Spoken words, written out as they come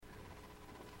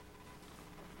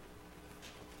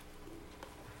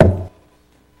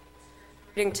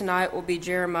Reading tonight will be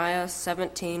Jeremiah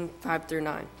 17, 5 through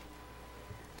 9.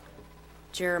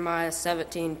 Jeremiah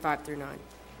 17, 5 through 9.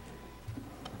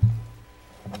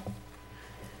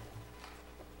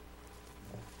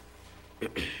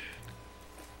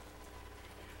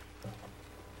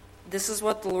 This is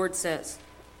what the Lord says.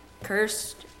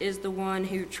 Cursed is the one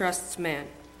who trusts man,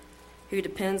 who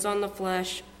depends on the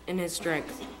flesh and his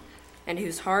strength, and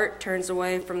whose heart turns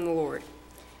away from the Lord.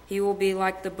 He will be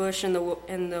like the bush in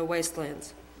the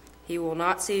wastelands. He will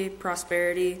not see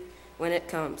prosperity when it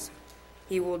comes.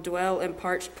 He will dwell in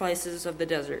parched places of the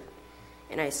desert,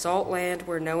 in a salt land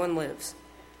where no one lives.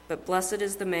 But blessed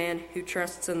is the man who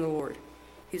trusts in the Lord,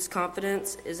 whose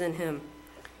confidence is in him.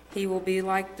 He will be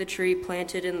like the tree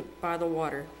planted by the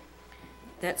water,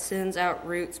 that sends out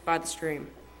roots by the stream.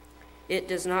 It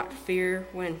does not fear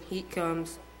when heat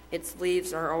comes. Its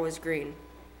leaves are always green.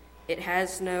 It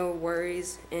has no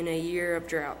worries in a year of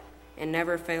drought, and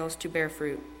never fails to bear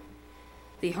fruit.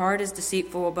 The heart is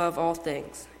deceitful above all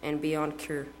things, and beyond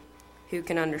cure. Who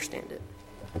can understand it?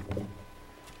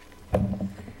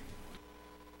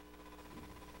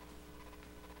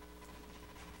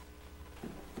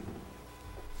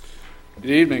 Good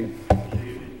evening.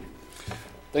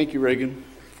 Thank you, Reagan,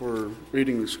 for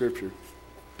reading the scripture.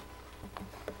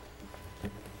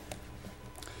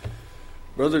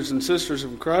 Brothers and sisters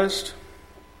of Christ,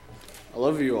 I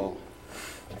love you all.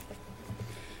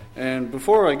 And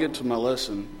before I get to my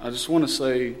lesson, I just want to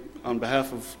say, on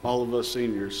behalf of all of us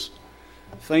seniors,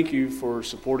 thank you for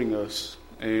supporting us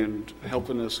and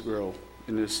helping us grow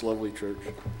in this lovely church.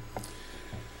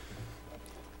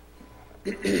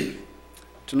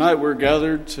 Tonight we're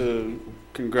gathered to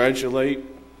congratulate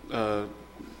the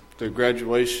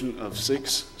graduation of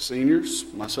 6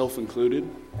 seniors, myself included.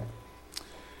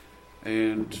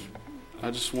 And I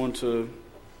just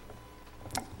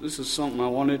this is something I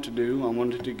wanted to do. I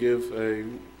wanted to give a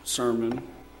sermon,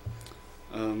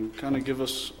 kind of give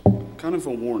us kind of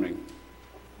a warning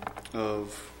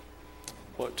of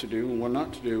what to do and what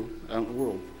not to do out in the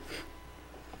world.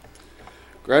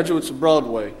 Graduates of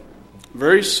Broadway,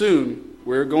 very soon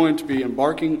we're going to be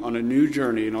embarking on a new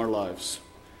journey in our lives.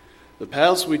 The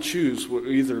paths we choose will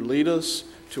either lead us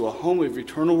to a home of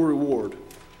eternal reward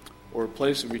or a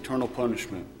place of eternal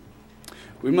punishment.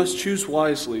 We must choose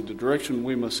wisely the direction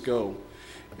we must go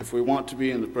if we want to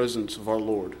be in the presence of our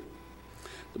Lord.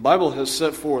 The Bible has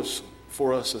set forth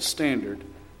for us a standard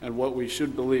and what we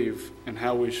should believe and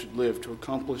how we should live to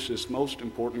accomplish this most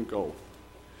important goal.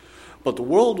 But the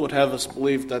world would have us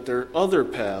believe that there are other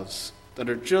paths that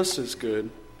are just as good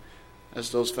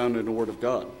as those found in the Word of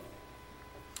God.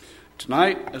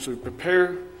 Tonight, as we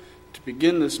prepare to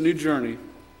begin this new journey,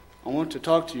 I want to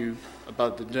talk to you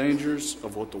about the dangers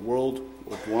of what the world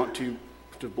would want you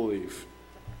to believe.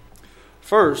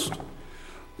 First,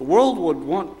 the world would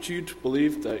want you to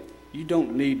believe that you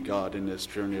don't need God in this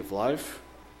journey of life.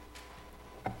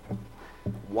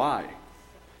 Why?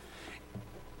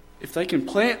 If they can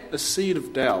plant a seed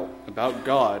of doubt about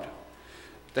God,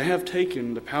 they have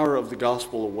taken the power of the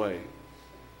gospel away.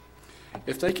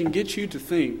 If they can get you to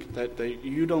think that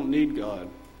you don't need God,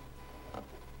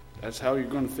 that's how you're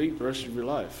going to think the rest of your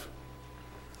life.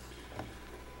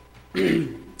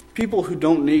 People who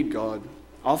don't need God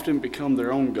often become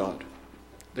their own God.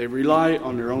 They rely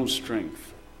on their own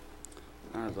strength.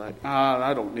 I was like,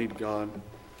 I don't need God.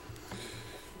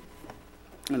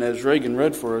 And as Reagan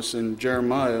read for us in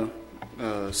Jeremiah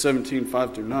 17,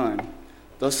 5 through 9,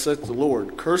 thus saith the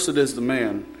Lord, cursed is the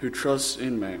man who trusts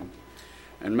in man,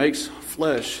 and makes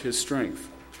flesh his strength,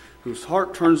 whose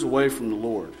heart turns away from the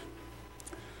Lord.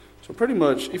 So pretty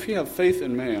much, if you have faith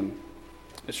in man,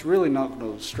 it's really not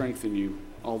going to strengthen you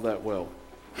all that well.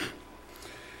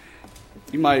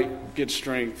 You might get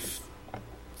strength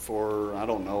for, I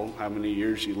don't know how many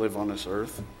years you live on this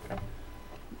earth,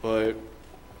 but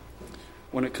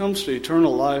when it comes to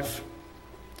eternal life,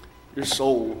 your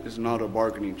soul is not a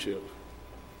bargaining chip.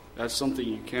 That's something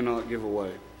you cannot give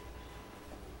away.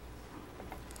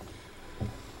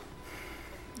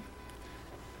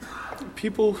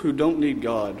 People who don't need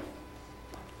God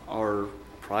are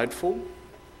prideful,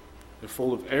 they're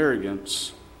full of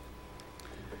arrogance,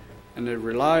 and they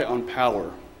rely on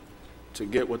power to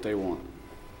get what they want.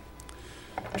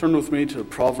 Turn with me to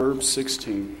Proverbs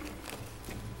 16.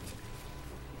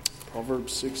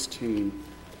 Proverbs 16.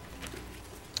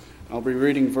 I'll be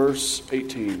reading verse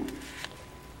 18.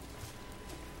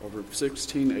 Proverbs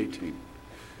 16, 18.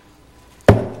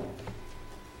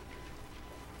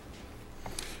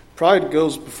 Pride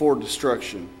goes before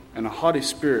destruction, and a haughty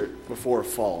spirit before a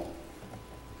fall.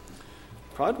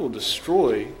 Pride will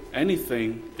destroy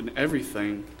anything and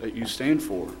everything that you stand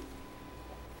for.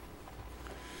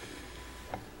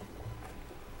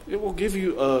 It will give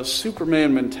you a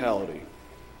Superman mentality.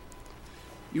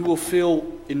 You will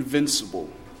feel invincible,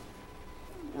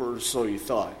 or so you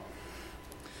thought.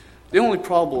 The only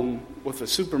problem with a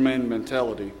Superman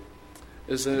mentality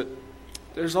is that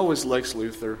there's always Lex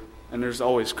Luthor and there's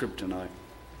always kryptonite.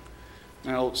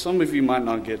 Now, some of you might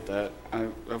not get that.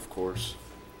 Of course,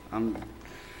 I'm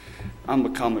a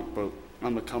comic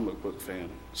book fan.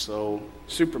 So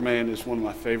Superman is one of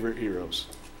my favorite heroes.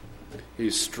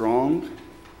 He's strong.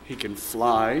 He can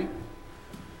fly.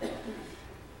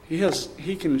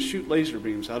 He can shoot laser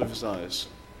beams out of his eyes.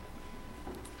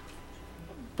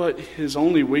 But his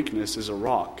only weakness is a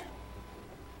rock.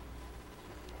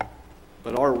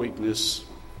 But our weakness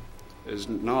is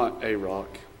not a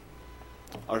rock.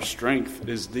 Our strength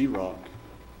is the rock.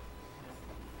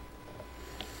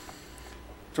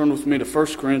 Turn with me to 1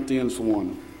 Corinthians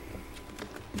 1.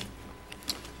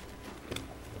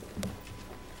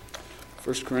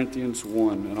 1 Corinthians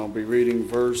 1, and I'll be reading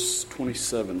verse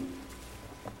 27.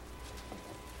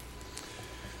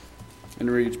 And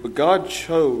it reads, "But God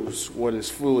chose what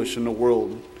is foolish in the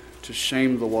world to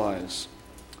shame the wise.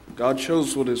 God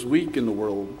chose what is weak in the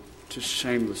world to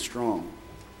shame the strong."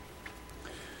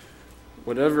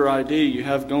 Whatever idea you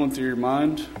have going through your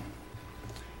mind,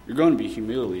 you're going to be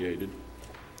humiliated.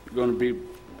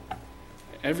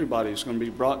 Everybody's going to be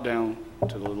brought down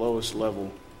to the lowest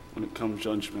level when it comes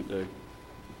Judgment Day.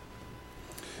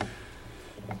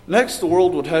 Next, the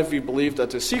world would have you believe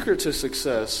that the secret to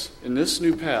success in this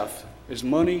new path is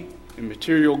money and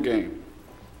material gain.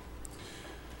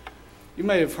 You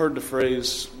may have heard the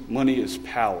phrase, money is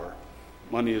power,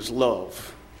 money is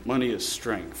love, money is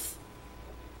strength.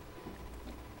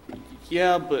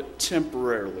 Yeah, but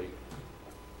temporarily.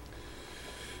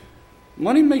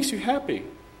 Money makes you happy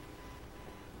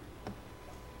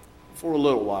for a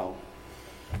little while.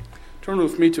 Turn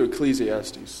with me to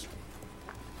Ecclesiastes.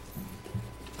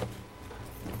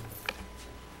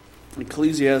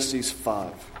 Ecclesiastes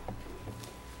 5.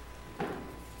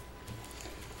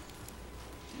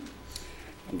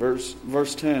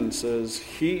 Verse 10 says,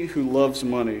 "He who loves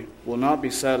money will not be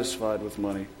satisfied with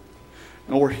money,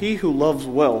 nor he who loves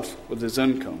wealth with his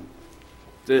income.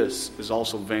 This is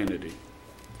also vanity."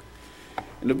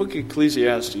 In the book of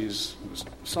Ecclesiastes,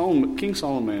 King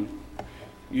Solomon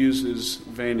uses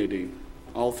vanity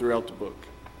all throughout the book.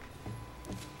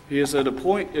 He is at a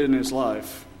point in his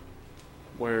life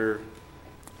where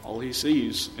all he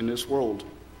sees in this world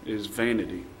is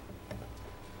vanity.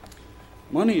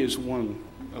 Money is one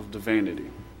of the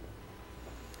vanity.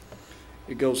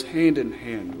 It goes hand in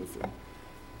hand with it.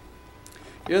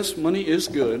 Yes, money is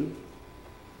good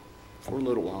for a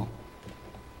little while.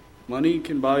 Money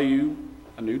can buy you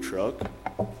a new truck.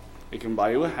 It can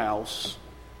buy you a house.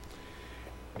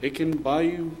 It can buy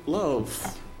you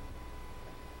love.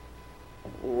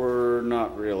 Or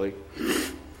not really.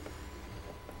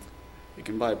 It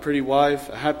can buy a pretty wife,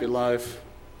 a happy life,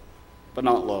 but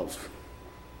not love.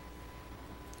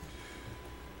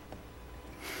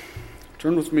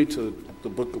 Turn with me to the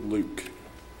book of Luke.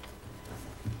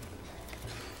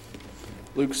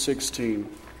 Luke 16.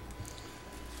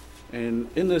 And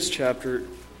in this chapter,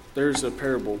 there's a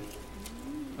parable,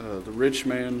 the rich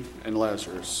man and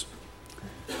Lazarus.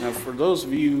 Now, for those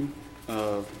of you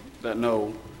that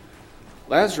know,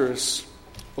 Lazarus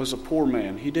was a poor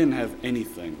man. He didn't have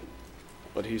anything,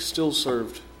 but he still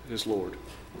served his Lord.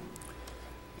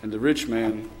 And the rich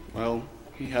man, well,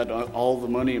 he had all the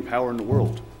money and power in the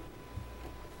world.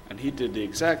 And he did the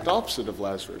exact opposite of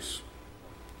Lazarus.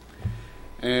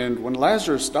 And when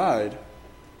Lazarus died,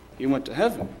 he went to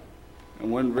heaven.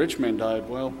 And when the rich man died,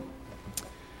 well,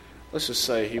 let's just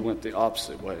say he went the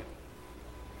opposite way.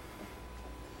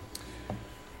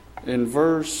 In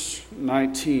verse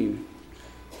 19,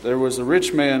 there was a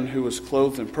rich man who was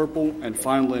clothed in purple and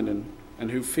fine linen,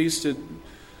 and who feasted,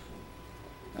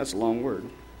 that's a long word,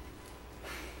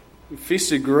 he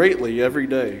feasted greatly every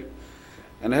day.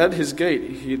 And at his gate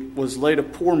he was laid a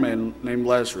poor man named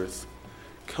Lazarus,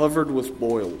 covered with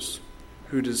boils,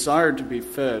 who desired to be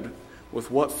fed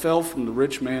with what fell from the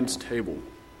rich man's table.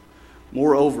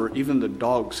 Moreover, even the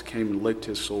dogs came and licked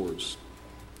his sores.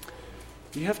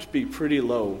 You have to be pretty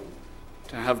low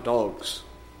to have dogs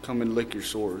come and lick your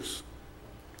sores.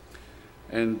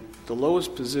 And the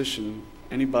lowest position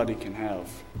anybody can have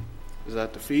is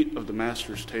at the feet of the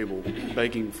master's table,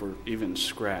 begging for even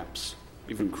scraps,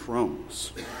 even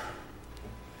crumbs.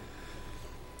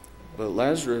 But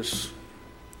Lazarus,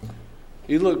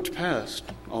 he looked past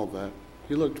all that.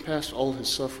 He looked past all his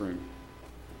suffering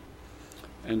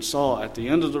and saw at the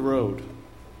end of the road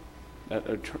that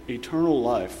eternal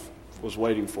life was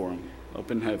waiting for him up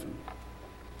in heaven.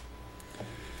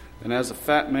 And as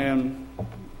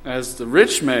the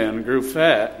rich man grew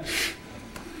fat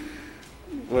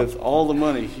with all the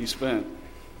money he spent,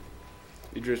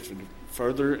 he drifted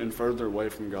further and further away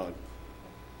from God,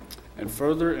 and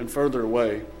further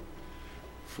away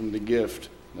from the gift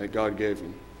that God gave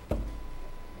him.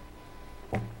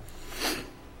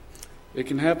 It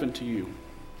can happen to you.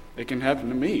 It can happen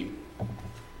to me.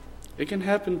 It can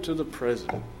happen to the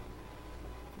president.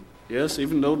 Yes,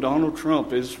 even though Donald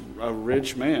Trump is a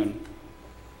rich man,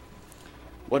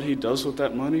 what he does with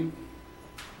that money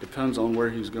depends on where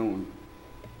he's going.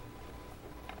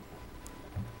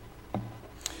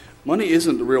 Money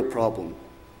isn't the real problem.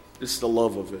 It's the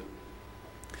love of it.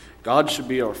 God should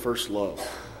be our first love.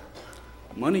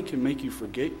 Money can make you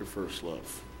forget your first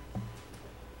love.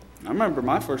 I remember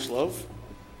my first love.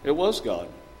 It was God.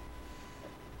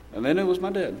 And then it was my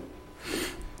dad.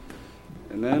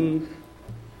 And then,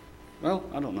 well,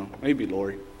 I don't know. Maybe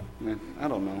Lori. I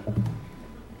don't know.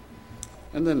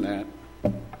 And then that.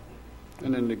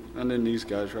 And then these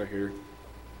guys right here.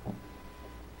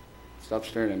 Stop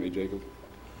staring at me, Jacob.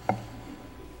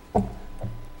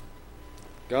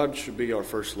 God should be our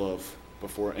first love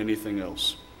before anything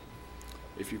else.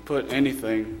 If you put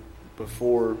anything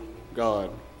before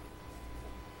God,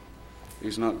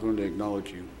 He's not going to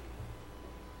acknowledge you.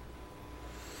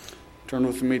 Turn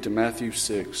with me to Matthew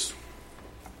 6.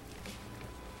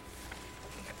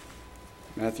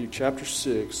 Matthew chapter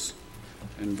 6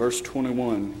 and verse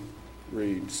 21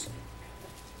 reads,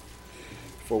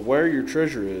 "For where your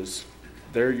treasure is,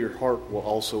 there your heart will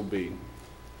also be."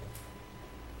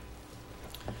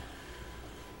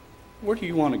 Where do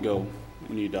you want to go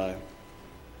when you die?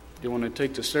 Do you want to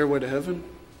take the stairway to heaven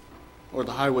or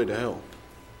the highway to hell?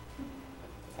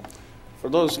 For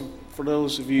those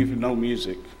of you who know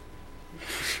music,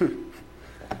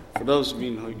 for those of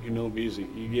you who know music,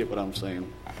 you get what I'm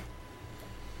saying.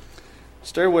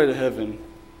 Stairway to heaven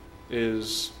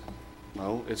is,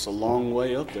 well, it's a long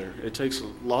way up there. It takes a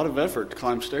lot of effort to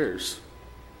climb stairs.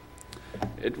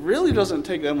 It really doesn't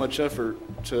take that much effort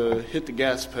to hit the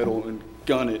gas pedal and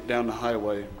gun it down the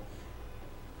highway.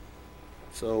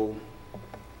 So,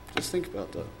 just think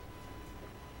about that.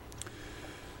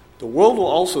 The world will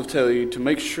also tell you to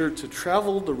make sure to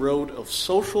travel the road of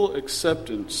social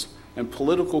acceptance and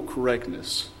political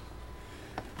correctness.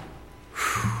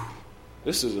 Whew.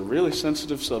 This is a really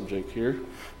sensitive subject here.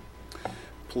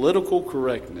 Political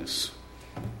correctness.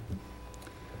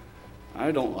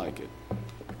 I don't like it,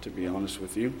 to be honest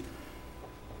with you.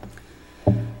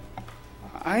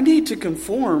 I need to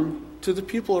conform to the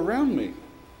people around me.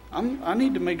 I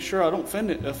need to make sure I don't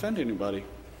offend anybody.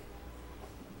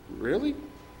 Really?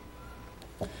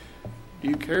 Do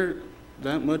you care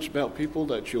that much about people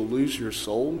that you'll lose your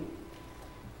soul?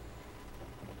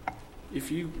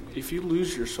 If you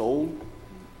lose your soul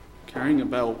caring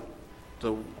about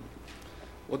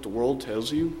what the world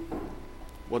tells you,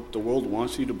 what the world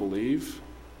wants you to believe,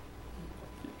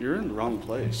 you're in the wrong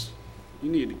place. You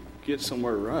need to get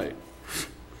somewhere right.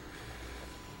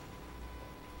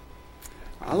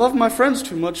 I love my friends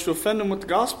too much to offend them with the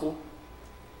gospel.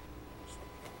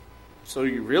 So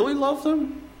you really love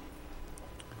them?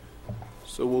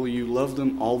 So will you love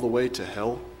them all the way to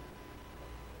hell?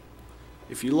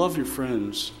 If you love your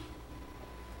friends,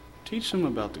 teach them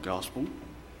about the gospel.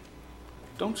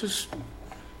 Don't just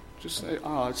say,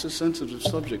 it's a sensitive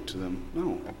subject to them.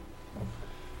 No.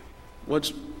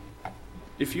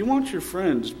 If you want your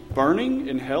friends burning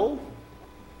in hell,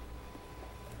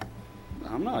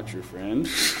 I'm not your friend.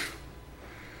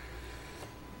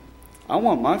 I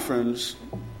want my friends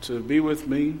to be with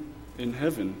me in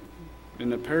heaven, in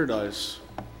the paradise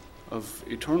of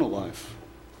eternal life.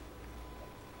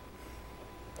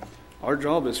 Our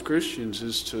job as Christians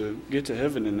is to get to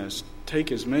heaven and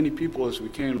take as many people as we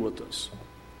can with us.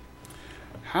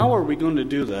 How are we going to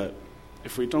do that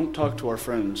if we don't talk to our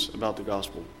friends about the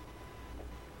gospel?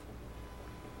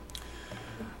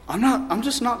 I'm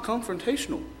just not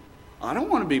confrontational. I don't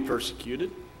want to be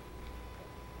persecuted.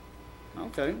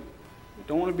 Okay.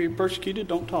 Don't want to be persecuted?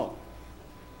 Don't talk.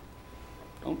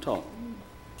 Don't talk.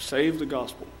 Save the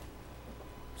gospel.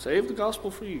 Save the gospel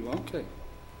for you. Okay.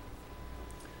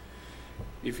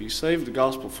 If you save the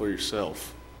gospel for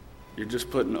yourself, you're just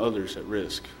putting others at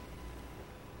risk.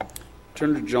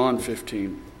 Turn to John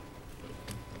 15.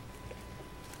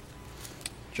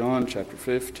 John chapter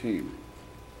 15.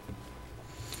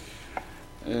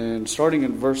 And starting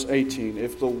in verse 18,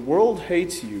 "If the world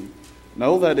hates you,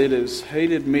 know that it has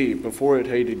hated me before it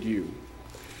hated you.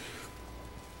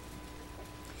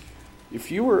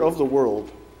 If you were of the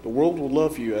world will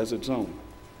love you as its own.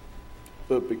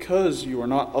 But because you are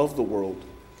not of the world,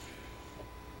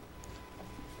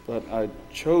 but I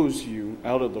chose you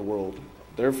out of the world.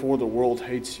 Therefore the world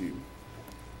hates you.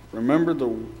 Remember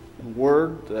the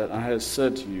word that I have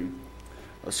said to you.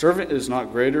 A servant is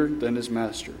not greater than his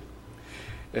master.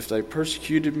 If they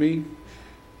persecuted me,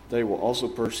 they will also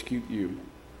persecute you.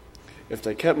 If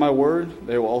they kept my word,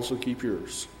 they will also keep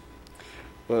yours.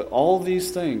 But all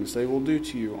these things they will do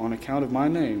to you on account of my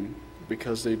name,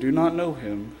 because they do not know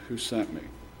him who sent me.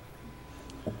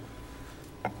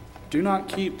 Do not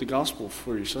keep the gospel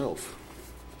for yourself.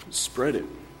 Spread it.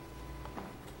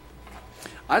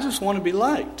 I just want to be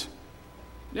liked.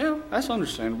 Yeah, that's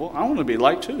understandable. I want to be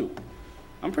liked too.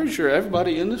 I'm pretty sure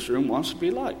everybody in this room wants to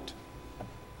be liked.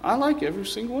 I like every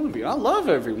single one of you. I love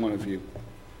every one of you.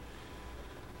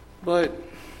 But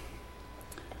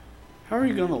how are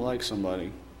you going to like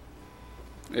somebody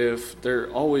if they're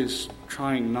always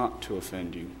trying not to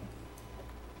offend you?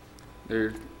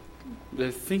 They're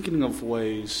thinking of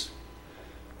ways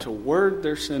to word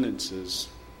their sentences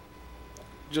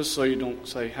just so you don't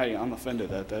say, hey, I'm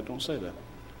offended at that. Don't say that.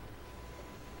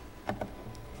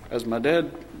 As my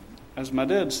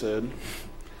dad said,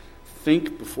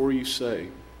 think before you say.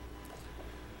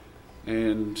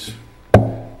 And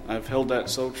I've held that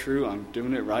so true, I'm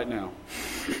doing it right now.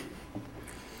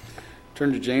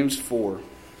 Turn to James 4.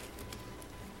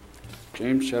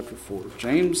 James chapter 4.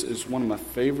 James is one of my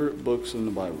favorite books in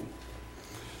the Bible.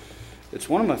 It's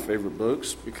one of my favorite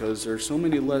books because there are so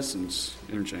many lessons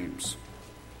in James.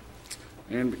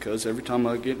 And because every time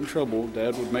I get in trouble,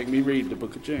 Dad would make me read the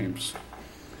book of James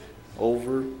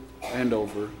over and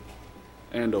over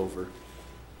and over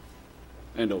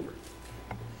and over.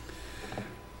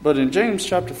 But in James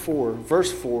chapter 4,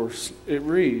 verse 4, it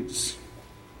reads,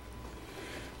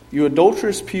 "You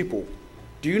adulterous people,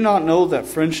 do you not know that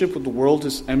friendship with the world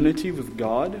is enmity with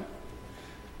God?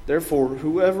 Therefore,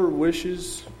 whoever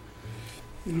wishes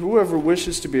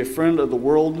to be a friend of the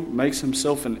world makes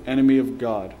himself an enemy of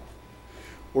God.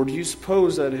 Or do you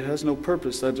suppose that it has no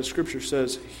purpose that the Scripture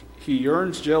says he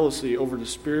yearns jealously over the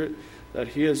Spirit that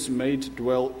he has made to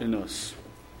dwell in us?"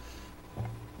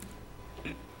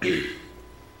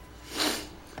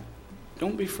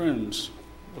 Don't be friends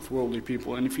with worldly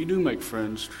people, and if you do make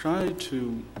friends, try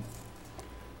to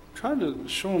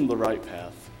show them the right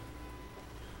path.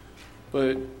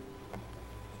 But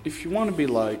if you want to be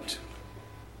liked,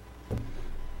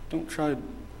 don't try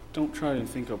to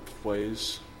think up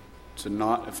ways to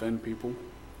not offend people.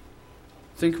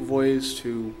 Think of ways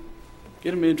to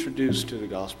get them introduced to the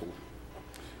gospel.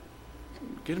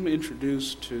 Get them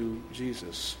introduced to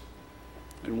Jesus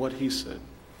and what he said.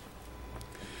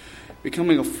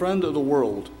 Becoming a friend of the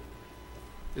world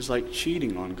is like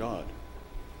cheating on God.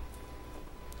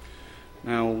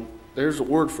 Now, there's a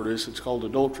word for this. It's called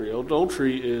adultery.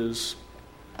 Adultery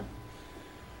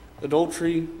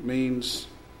means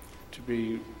to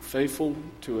be faithful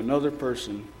to another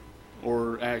person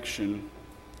or action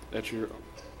that you're...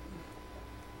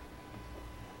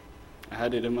 I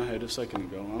had it in my head a second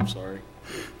ago. I'm sorry.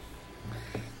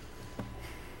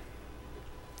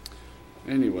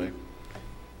 Anyway,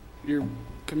 you're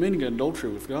committing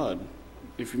adultery with God.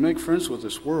 If you make friends with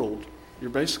this world, you're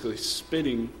basically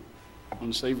spitting on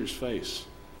the Savior's face,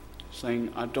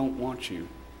 saying, I don't want you.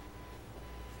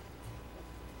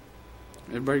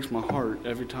 It breaks my heart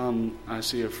every time I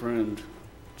see a friend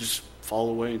just fall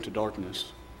away into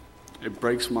darkness. It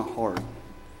breaks my heart.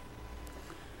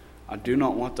 I do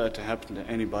not want that to happen to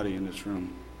anybody in this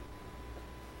room.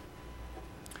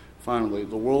 Finally,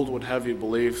 the world would have you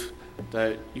believe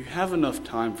that you have enough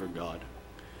time for God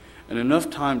and enough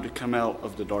time to come out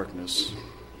of the darkness.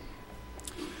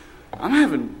 I'm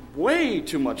having way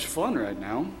too much fun right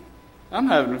now. I'm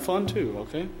having fun too,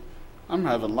 okay? I'm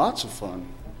having lots of fun.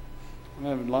 I'm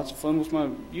having lots of fun with my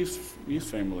youth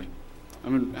family.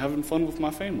 I'm having fun with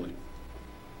my family.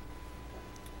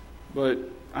 But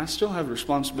I still have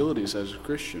responsibilities as a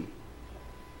Christian.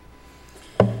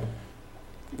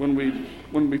 When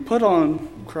we put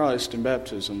on Christ in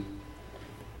baptism,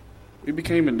 we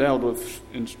became endowed with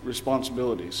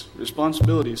responsibilities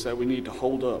that we need to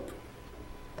hold up.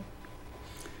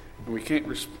 And we can't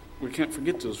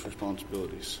forget those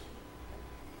responsibilities.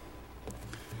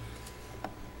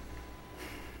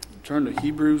 Turn to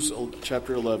Hebrews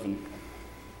chapter 11.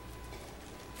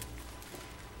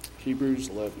 Hebrews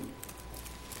 11.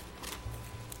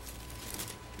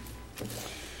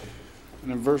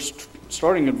 And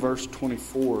starting in verse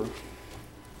 24,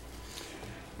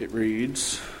 it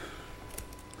reads,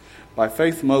 "By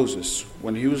faith Moses,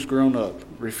 when he was grown up,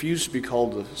 refused to be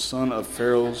called the son of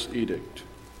Pharaoh's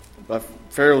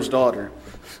daughter,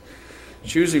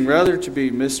 choosing rather to be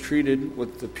mistreated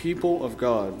with the people of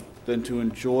God than to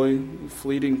enjoy the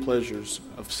fleeting pleasures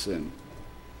of sin.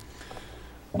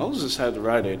 Moses had the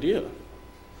right idea.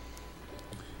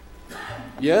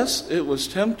 Yes, it was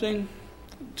tempting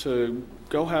to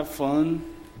go have fun.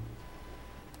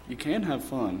 You can have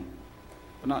fun,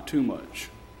 but not too much.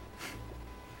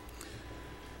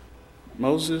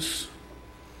 Moses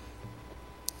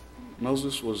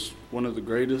was one of the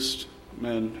greatest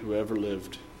men who ever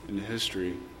lived in the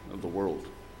history of the world.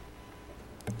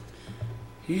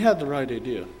 He had the right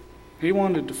idea. He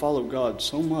wanted to follow God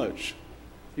so much,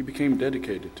 he became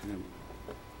dedicated to him.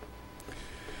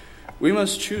 We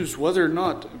must choose whether or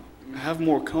not to have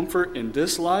more comfort in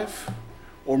this life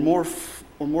or more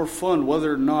fun,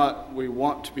 whether or not we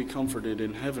want to be comforted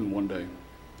in heaven one day.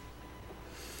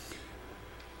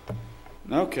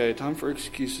 Okay, time for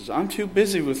excuses. I'm too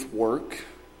busy with work,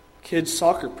 kids'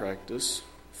 soccer practice,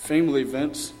 family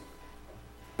events,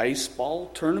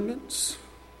 baseball tournaments.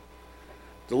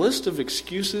 The list of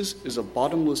excuses is a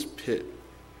bottomless pit.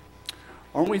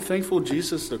 Aren't we thankful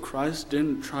Jesus the Christ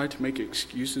didn't try to make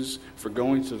excuses for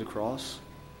going to the cross?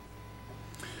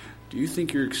 Do you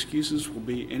think your excuses will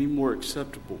be any more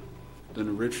acceptable than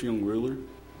a rich young ruler?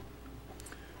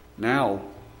 Now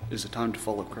is the time to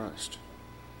follow Christ.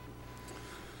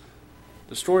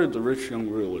 The story of the rich young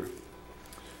ruler.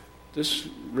 This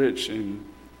rich and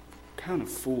kind of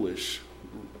foolish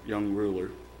young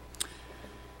ruler,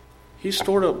 he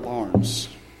stored up barns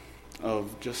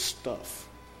of just stuff.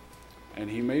 And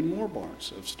he made more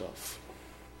barns of stuff.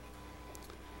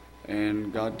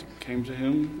 And God came to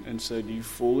him and said, "You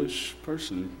foolish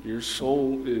person, your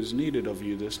soul is needed of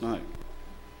you this night."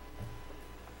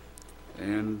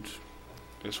 And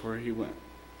that's where he went.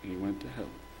 He went to hell.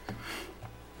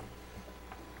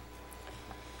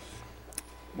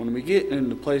 When we get in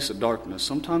the place of darkness,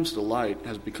 sometimes the light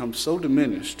has become so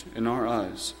diminished in our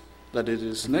eyes that it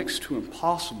is next to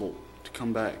impossible to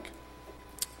come back.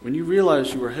 When you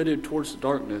realize you are headed towards the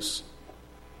darkness,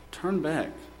 turn back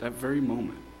that very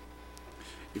moment.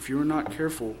 If you are not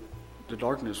careful, the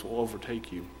darkness will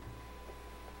overtake you.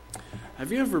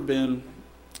 Have you ever been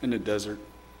in a desert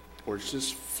where it's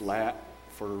just flat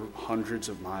for hundreds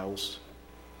of miles?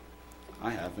 I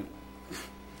haven't.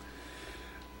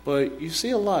 But you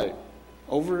see a light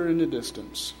over in the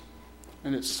distance,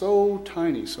 and it's so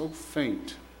tiny, so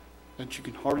faint, that you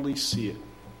can hardly see it.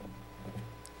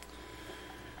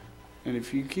 And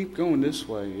if you keep going this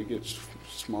way, it gets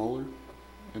smaller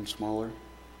and smaller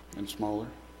and smaller.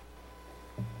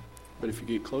 But if you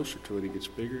get closer to it, it gets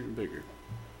bigger and bigger.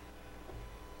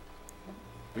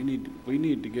 We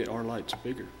need to get our lights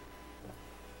bigger.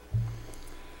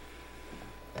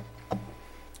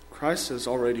 Christ has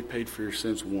already paid for your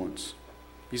sins once.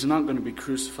 He's not going to be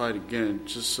crucified again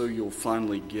just so you'll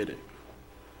finally get it.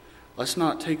 Let's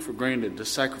not take for granted the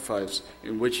sacrifice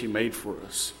in which he made for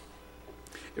us.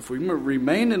 If we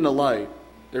remain in the light,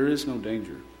 there is no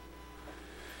danger.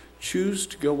 Choose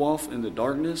to go off in the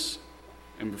darkness,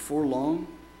 and before long,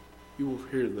 you will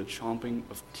hear the chomping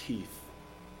of teeth.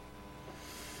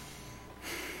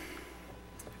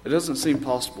 It doesn't seem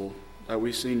possible that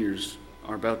we seniors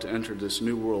are about to enter this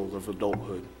new world of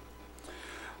adulthood.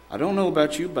 I don't know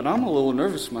about you, but I'm a little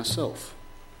nervous myself.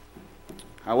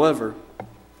 However,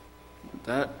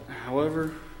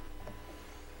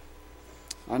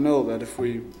 I know that if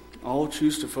we all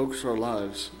choose to focus our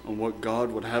lives on what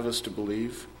God would have us to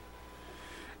believe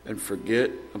and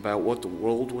forget about what the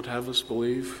world would have us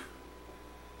believe,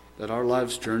 that our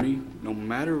life's journey, no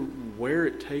matter where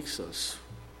it takes us,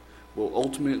 will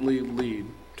ultimately lead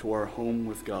to our home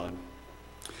with God.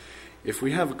 If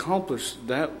we have accomplished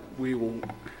that, we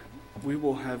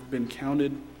will have been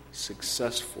counted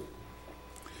successful.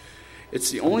 It's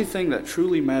the only thing that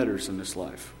truly matters in this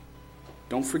life.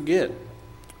 Don't forget,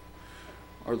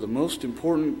 the most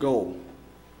important goal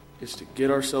is to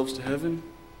get ourselves to heaven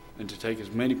and to take as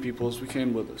many people as we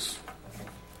can with us.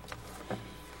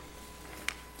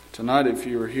 Tonight, if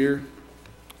you are here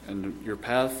and your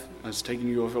path has taken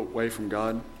you away from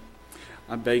God,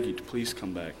 I beg you to please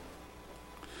come back,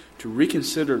 to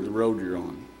reconsider the road you're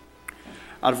on.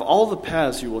 Out of all the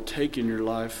paths you will take in your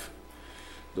life,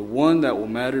 the one that will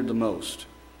matter the most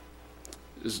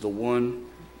is the one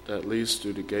that leads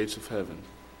through the gates of heaven.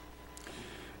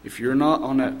 If you're not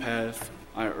on that path,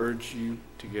 I urge you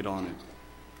to get on it.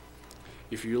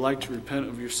 If you like to repent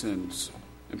of your sins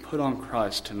and put on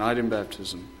Christ tonight in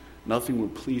baptism, nothing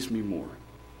would please me more.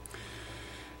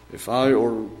 If I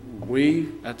or we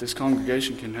at this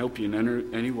congregation can help you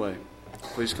in any way,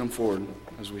 please come forward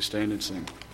as we stand and sing.